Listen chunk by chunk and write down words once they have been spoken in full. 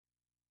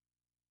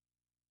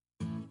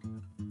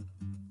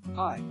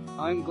Hi,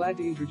 I am glad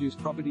to introduce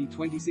property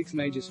 26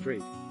 Major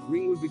Street,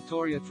 Ringwood,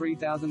 Victoria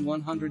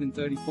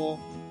 3134.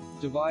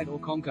 Divide or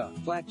conquer,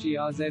 flat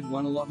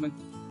GRZ1 allotment.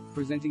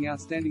 Presenting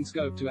outstanding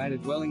scope to add a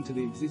dwelling to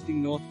the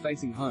existing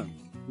north-facing home.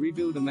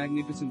 Rebuild a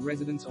magnificent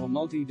residence or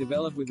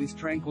multi-develop with this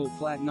tranquil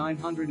flat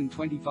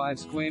 925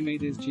 square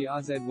meters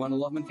GRZ1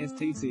 allotment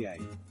STCA.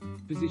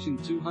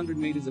 Positioned 200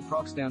 meters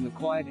approx down the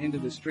quiet end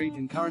of the street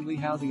and currently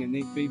housing a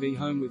neat BV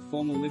home with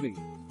formal living,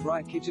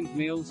 bright kitchen,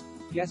 meals,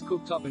 gas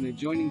cooktop and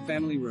adjoining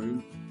family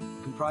room,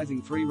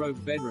 comprising 3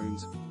 robed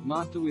bedrooms,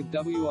 master with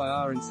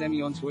WIR and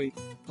semi-ensuite,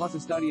 plus a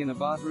study and a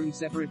bathroom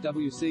separate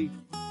WC.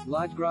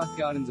 Large grass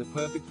gardens are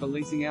perfect for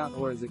leasing out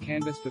or as a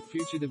canvas for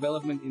future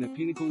development in a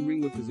pinnacle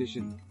Ringwood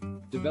position.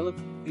 Develop,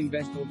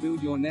 invest or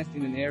build your nest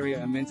in an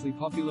area immensely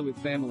popular with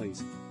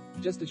families.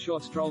 Just a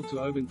short stroll to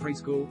Oban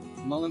Preschool,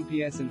 Mullen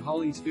PS and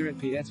Holy Spirit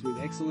PS with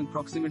excellent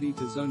proximity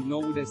to zoned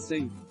Norwood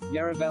SC,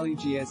 Yarra Valley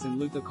GS and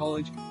Luther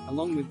College,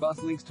 along with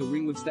bus links to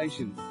Ringwood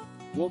Station.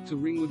 Walk to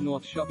Ringwood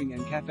North Shopping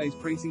and Cafes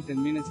Precinct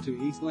and minutes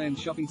to Eastland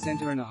Shopping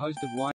Centre and a host of wine